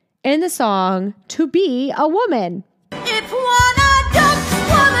washerwoman, in the song, To Be a Woman. If one adopts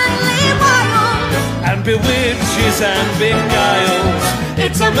womanly wiles And bewitches and beguiles.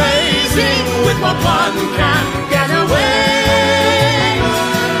 It's amazing with what one can get away.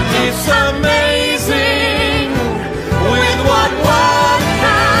 It's amazing with what one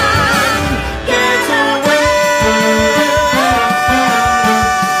can get away.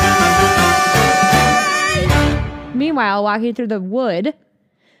 Meanwhile, walking through the wood,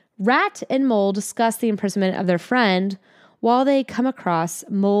 Rat and Mole discuss the imprisonment of their friend while they come across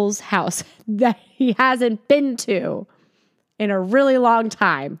Mole's house that he hasn't been to in a really long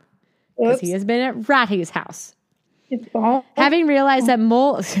time. Because he has been at Ratty's house. Having realized that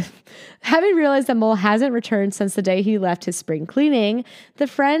Mole hasn't returned since the day he left his spring cleaning, the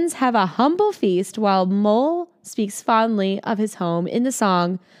friends have a humble feast while Mole speaks fondly of his home in the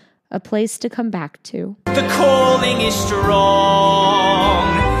song, A Place to Come Back To. The calling is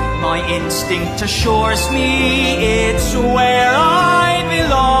strong. My instinct assures me it's where I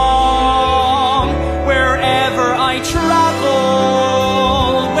belong. Wherever I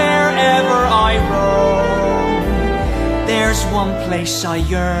travel, wherever I roam, there's one place I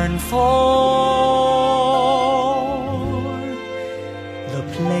yearn for. The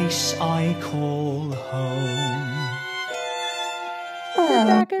place I call home.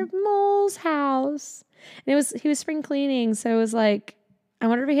 Back at Mole's house. And he was spring cleaning, so it was like, I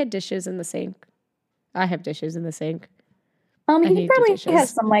wonder if he had dishes in the sink. I have dishes in the sink. He probably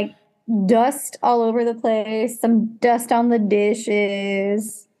has some like dust all over the place, some dust on the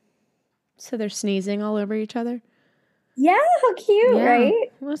dishes. So they're sneezing all over each other? Yeah, how cute,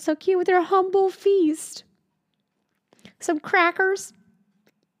 right? Well, so cute with their humble feast. some crackers.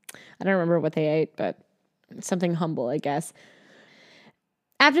 I don't remember what they ate, but something humble, I guess.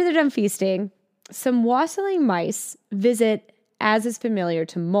 After they're done feasting, some wassailing mice visit, as is familiar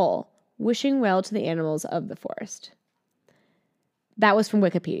to Mole, wishing well to the animals of the forest. That was from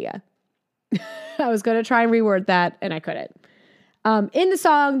Wikipedia. I was going to try and reword that, and I couldn't. In the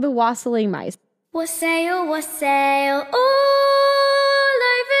song, the wassailing mice. Wassail, wassail all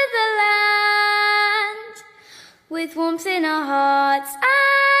over the land, with warmth in our hearts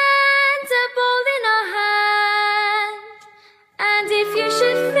and a ball in our hand. And if you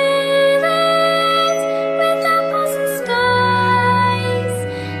should feel it with apples and skies,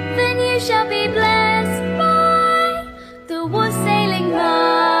 then you shall be blessed by the wassailing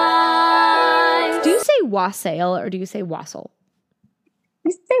mice. Do you say wassail or do you say wassail?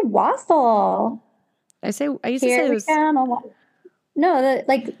 You say wassail. I used to Here say it we was. come. No,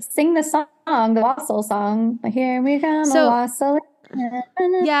 like sing the song, the wassail song. Here we come, So- a wassail.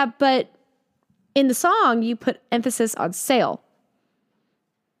 Yeah, but in the song, you put emphasis on sail.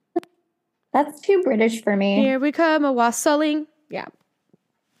 That's too British for me. Here we come, a wassailing. Yeah.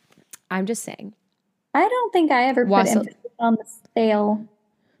 I'm just saying. I don't think I ever put Wassail. emphasis on the sail.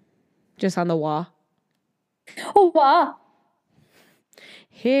 Just on the wah. Oh, wow.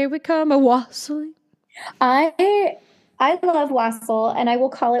 Here we come, a wassailing. I love wassail, and I will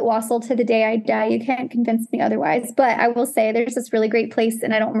call it wassail to the day I die. You can't convince me otherwise. But I will say there's this really great place,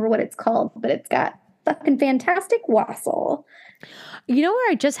 and I don't remember what it's called, but it's got fucking fantastic wassail. You know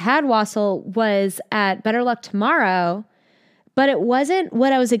where I just had wassail was at Better Luck Tomorrow, but it wasn't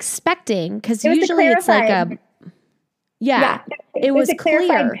what I was expecting because It was the usually it's like clarified. it was a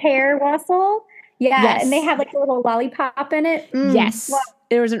clarified clear. pear wassail. Yeah, Yes. and they have like a little lollipop in it. Yes, Wow.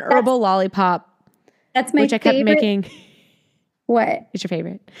 there was an herbal lollipop, That's my which I kept favorite. making. What? What's your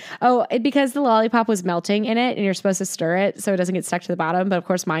favorite? Oh, because the lollipop was melting in it, and you're supposed to stir it so it doesn't get stuck to the bottom. But of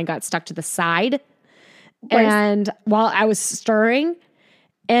course, mine got stuck to the side. course. And while I was stirring,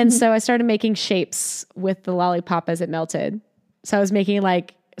 and so I started making shapes with the lollipop as it melted. So I was making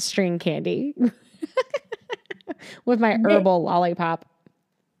like string candy with my herbal lollipop.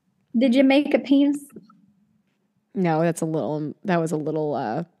 Did you make a penis? No, that was a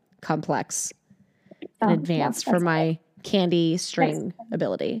little complex and Oh, advanced yeah, for that's my candy string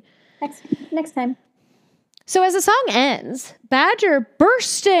ability. Next time. So as the song ends, Badger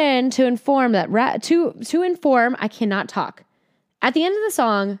bursts in to inform that I cannot talk. At the end of the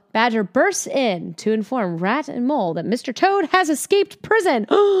song, Badger bursts in to inform Rat and Mole that Mr. Toad has escaped prison.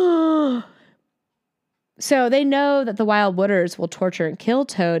 So they know that the Wild Wooders will torture and kill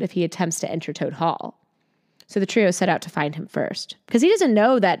Toad if he attempts to enter Toad Hall. So the trio set out to find him first because he doesn't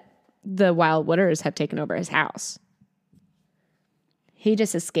know that the Wild Wooders have taken over his house. He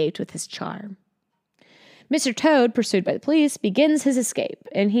just escaped with his charm. Mr. Toad, pursued by the police, begins his escape,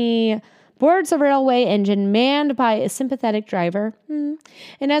 and he boards a railway engine manned by a sympathetic driver. And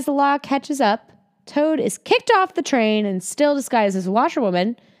as the law catches up, Toad is kicked off the train and, still disguised as a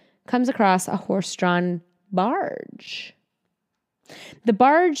washerwoman, comes across a horse-drawn barge. The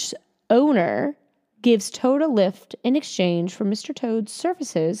barge's owner gives Toad a lift in exchange for Mr. Toad's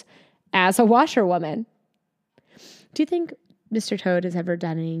services as a washerwoman. Do you think Mr. Toad has ever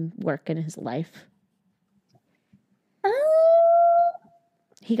done any work in his life?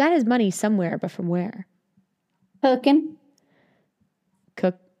 He got his money somewhere, but from where? Cooking.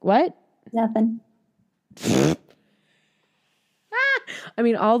 Cook what? Nothing. I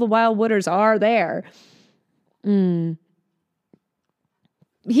mean, all the Wild Wooders are there. He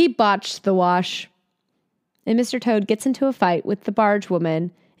botched the wash, and Mr. Toad gets into a fight with the barge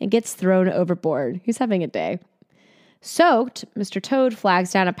woman and gets thrown overboard. He's having a day. Soaked, Mr. Toad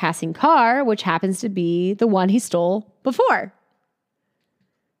flags down a passing car, which happens to be the one he stole before.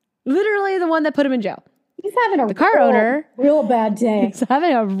 Literally the one that put him in jail. He's having The car owner, real bad day. he's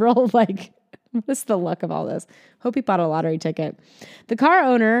having a real, what's the luck of all this? Hope he bought a lottery ticket. The car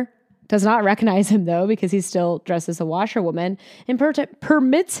owner does not recognize him, though, because he's still dressed as a washerwoman, and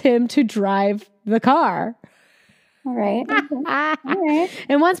permits him to drive the car. All right. All right.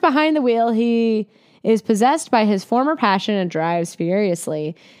 And once behind the wheel, he is possessed by his former passion and drives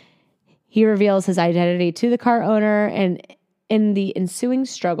furiously. He reveals his identity to the car owner, and in the ensuing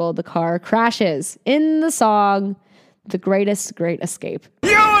struggle, the car crashes. In the song, The Greatest Great Escape.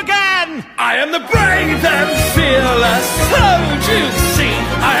 You again! I am the brave and fearless, so you see,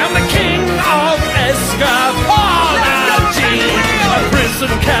 I am the king of Escapology. A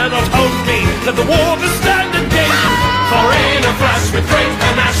prison cannot hold me, let the waters stand again. For in a flash with great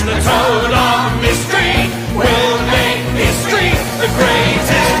panache, the toad of mystery will make history, the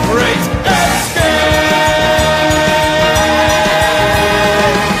greatest great escape.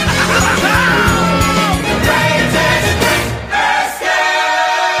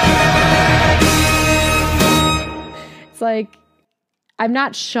 like, I'm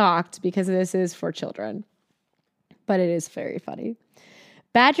not shocked because this is for children, but it is very funny.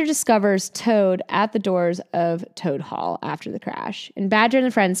 Badger discovers Toad at the doors of Toad Hall after the crash. And Badger and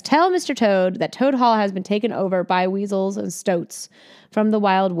the friends tell Mr. Toad that Toad Hall has been taken over by weasels and stoats from the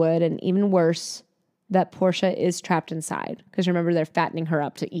wild wood, and even worse, that Portia is trapped inside. Because remember, they're fattening her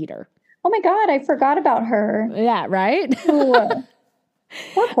up to eat her. Oh my God, I forgot about her. Yeah, right?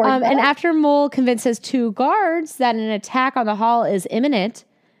 Poor and after Mole convinces 2 guards that an attack on the hall is imminent,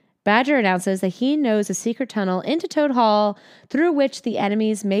 Badger announces that he knows a secret tunnel into Toad Hall through which the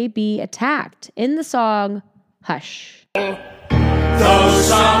enemies may be attacked in the song Hush. Though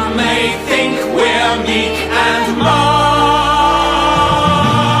some may think we're meek and mild,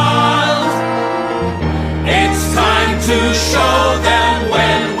 it's time to show them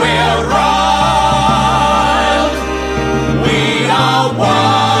when we're riled. We are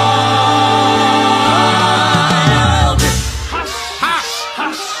wild. Hush, hush,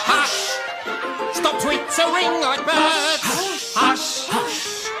 hush, hush. Stop twittering like birds. Hush,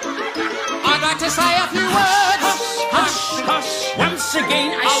 hush. I'd like to say a few words. Hush, hush. Once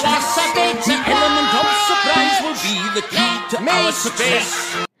again, I say the element of surprise will be the key to our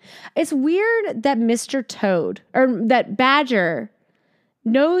success. It's weird that Mr. Toad, or that Badger,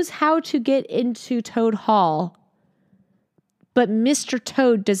 knows how to get into Toad Hall, but Mr.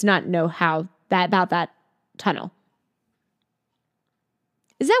 Toad does not know about that tunnel.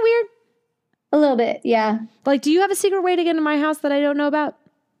 Is that weird? A little bit, yeah. Like, do you have a secret way to get into my house that I don't know about?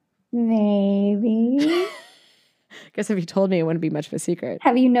 Maybe. Guess if you told me, it wouldn't be much of a secret.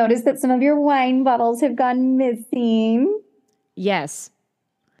 Have you noticed that some of your wine bottles have gone missing? Yes.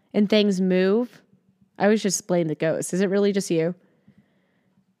 And things move. I always just blame the ghost. Is it really just you?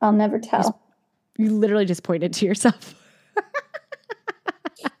 I'll never tell. You literally just pointed to yourself.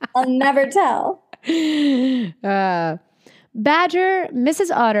 I'll never tell. Badger, Mrs.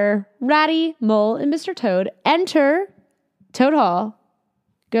 Otter, Ratty, Mole, and Mr. Toad enter Toad Hall,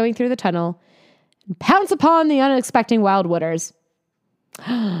 going through the tunnel, and pounce upon the unexpected wild wooders.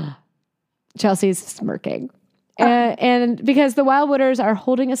 Chelsea's smirking. And because the wild wooders are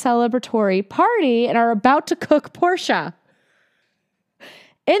holding a celebratory party and are about to cook Portia.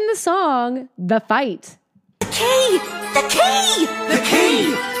 In the song, The Fight. The key! The key! The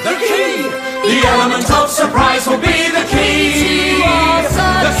key! The key! The element of surprise will be the key!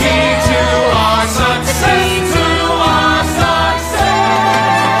 The key to our success! To our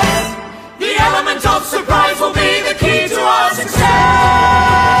success! The element of surprise will be the key to our success!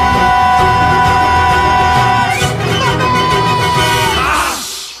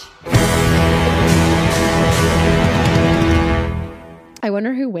 I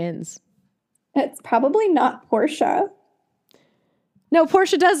wonder who wins. It's probably not Portia. No,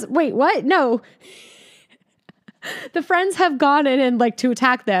 Portia does. Wait, what? No. The friends have gone in and like to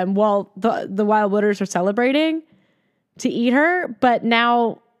attack them while the wild wooders are celebrating to eat her. But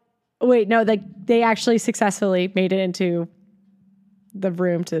now, wait, no, they actually successfully made it into the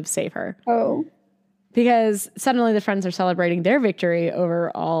room to save her. Oh. Because suddenly the friends are celebrating their victory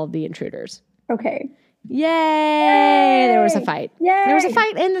over all the intruders. Okay. Yay! There was a fight. Yay! There was a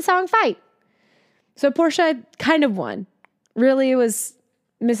fight in the song Fight. So Portia kind of won. Really, it was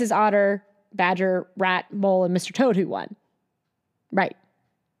Mrs. Otter, Badger, Rat, Mole, and Mr. Toad who won. Right.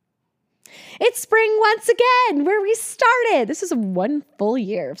 It's spring once again, where we started. This is 1 full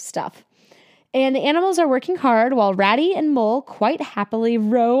year of stuff. And the animals are working hard while Ratty and Mole quite happily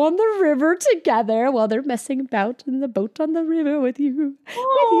row on the river together while they're messing about in the boat on the river with you.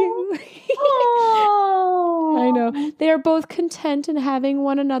 I know. They are both content in having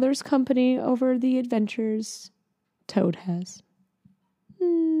one another's company over the adventures Toad has.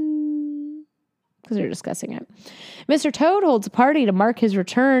 Because they're discussing it. Mr. Toad holds a party to mark his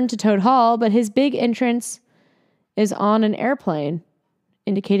return to Toad Hall, but his big entrance is on an airplane,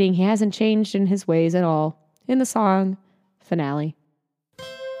 indicating he hasn't changed in his ways at all. In the song Finale.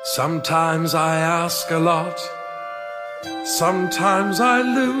 Sometimes I ask a lot. Sometimes I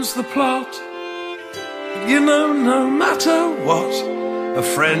lose the plot. You know, no matter what, a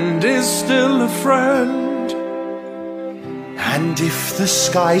friend is still a friend. And if the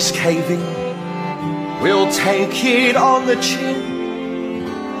sky's caving, we'll take it on the chin.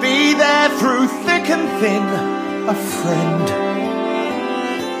 Be there through thick and thin. A friend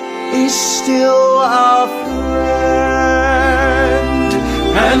is still a friend.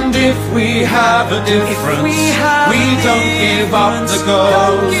 And if we have a difference, we don't give up the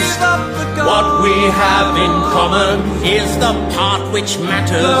ghost. What we have in common is the part which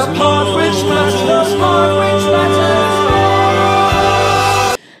matters most. The part which matters most.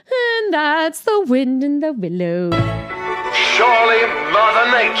 And that's the wind in the willow. Surely Mother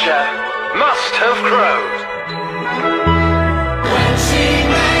Nature must have crowed. When she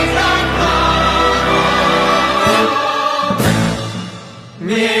made that call,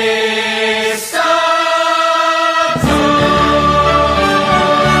 Mr.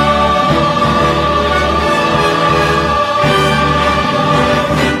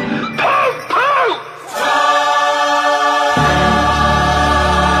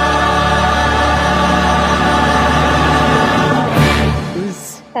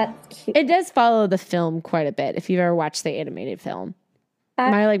 That's cute. It does follow the film quite a bit. If you've ever watched the animated film,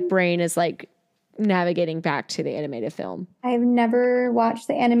 my like brain is like navigating back to the animated film. I've never watched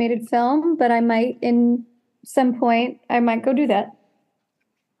the animated film, but I might in some point, I might go do that.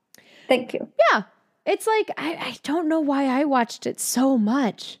 Thank you. Yeah. It's like, I don't know why I watched it so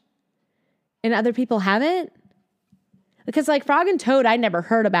much and other people haven't. Because like Frog and Toad, I never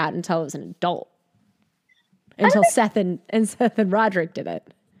heard about until I was an adult. Until Seth and Roderick did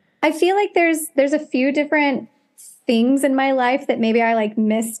it. I feel like there's a few different things in my life that maybe I like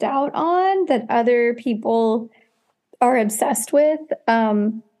missed out on that other people are obsessed with.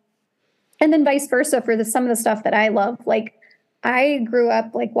 And then vice versa for some of the stuff that I love. Like I grew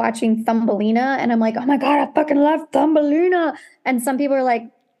up like watching Thumbelina and I'm like, oh my God, I fucking love Thumbelina. And some people are like,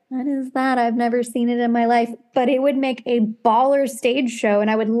 what is that? I've never seen it in my life. But it would make a baller stage show and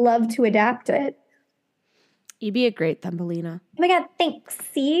I would love to adapt it. You'd be a great Thumbelina. Oh my God, thanks.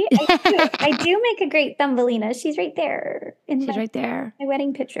 See, I do make a great Thumbelina. She's right there. She's right there. My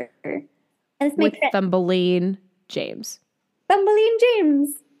wedding picture. And it's my With Thumbelina James. Thumbelina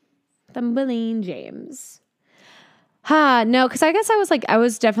James. Thumbelina James. No, because I guess I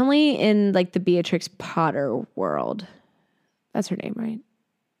was definitely in like the Beatrix Potter world. That's her name, right?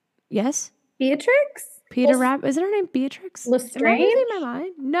 Yes? Beatrix? Peter Rabbit. Is it her name Beatrix? Lestrange? Am I losing my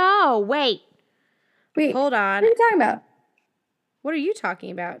mind? No, wait. Hold on. What are you talking about? What are you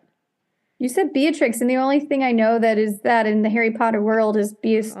talking about? You said Beatrix, and the only thing I know that is that in the Harry Potter world is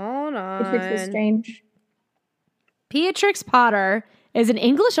Hold on. Beatrix Lestrange. Beatrix Potter is an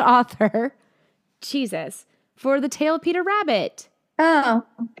English author, Jesus, for The Tale of Peter Rabbit. Oh,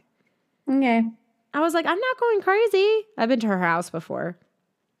 okay. I was like, I'm not going crazy. I've been to her house before.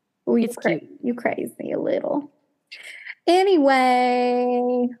 Ooh, It's cute. You crazy a little.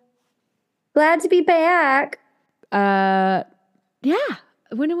 Anyway, glad to be back. Yeah.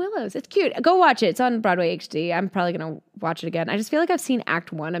 Wind and Willows. It's cute. Go watch it. It's on Broadway HD. I'm probably going to watch it again. I just feel like I've seen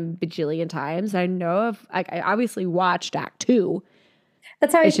Act 1 a bajillion times. I know I obviously watched Act 2.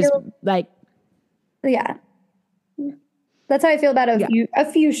 That's how It's I just feel. like, Yeah. That's how I feel about a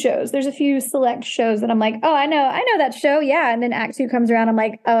few shows. There's a few select shows that I'm like, oh, I know that show. Yeah. And then Act 2 comes around. I'm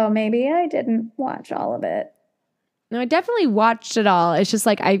like, oh, maybe I didn't watch all of it. no, I definitely watched it all. It's just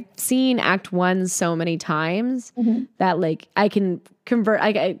like I've seen Act 1 so many times that like I can convert.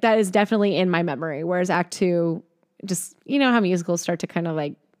 That is definitely in my memory. Whereas Act 2, just, you know how musicals start to kind of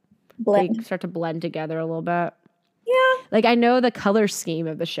like Blend. they start to blend together a little bit. Yeah. Like I know the color scheme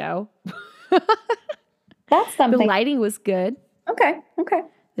of the show. That's something. The lighting was good. Okay.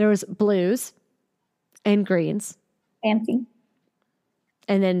 There was blues and greens. Fancy.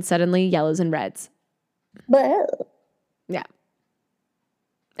 And then suddenly yellows and reds. But Yeah.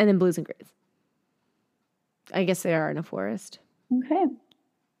 And then blues and greens. I guess they are in a forest. okay.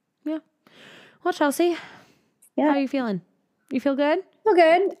 Yeah. Well, Chelsea, Yeah. how are you feeling? You feel good? Feel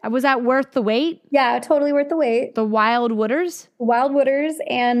good. Was that worth the wait? Yeah, totally worth the wait. The Wild Wooders Wild Wooders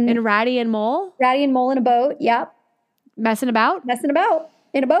and Ratty and Mole Ratty and Mole in a boat. Yep. messing about? Messing about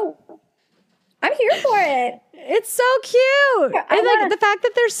in a boat. I'm here for it. It's so cute. Yeah, And like the fact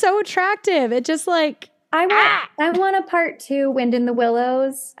that they're so attractive. It just like, I want a part 2, Wind in the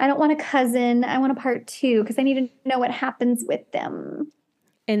Willows. I don't want a cousin. I want a part 2 because I need to know what happens with them.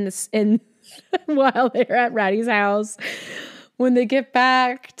 while they're at Ratty's house, when they get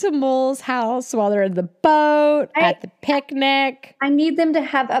back to Mole's house, while they're in the boat, at the picnic. I need them to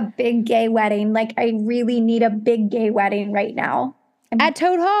have a big gay wedding. Like I really need a big gay wedding right now. At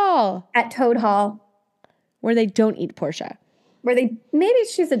Toad Hall. At Toad Hall. Where they don't eat Portia. Where maybe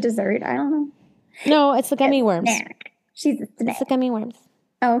she's a dessert. I don't know. No, it's the gummy worms. Snack. She's a snack. It's the gummy worms.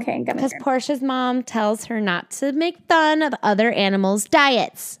 Oh, okay. Because Portia's mom tells her not to make fun of other animals'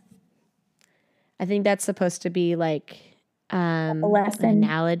 diets. I think that's supposed to be like a lesson. An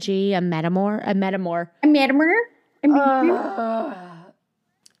analogy, a metaphor.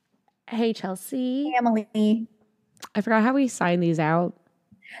 Hey, Chelsea. Emily. I forgot how we sign these out.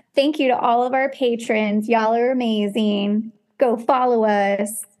 Thank you to all of our patrons. Y'all are amazing. Go follow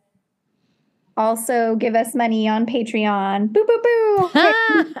us. Also, give us money on Patreon. Boo, boo,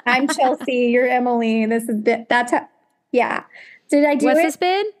 boo. I'm Chelsea. You're Emily. That's how. Yeah. Did I do What's it? this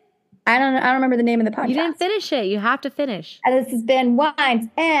been? I don't remember the name of the podcast. You didn't finish it. You have to finish. And this has been Wines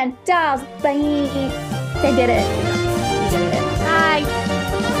and Dolls. Bye. I did it. You did it. Bye.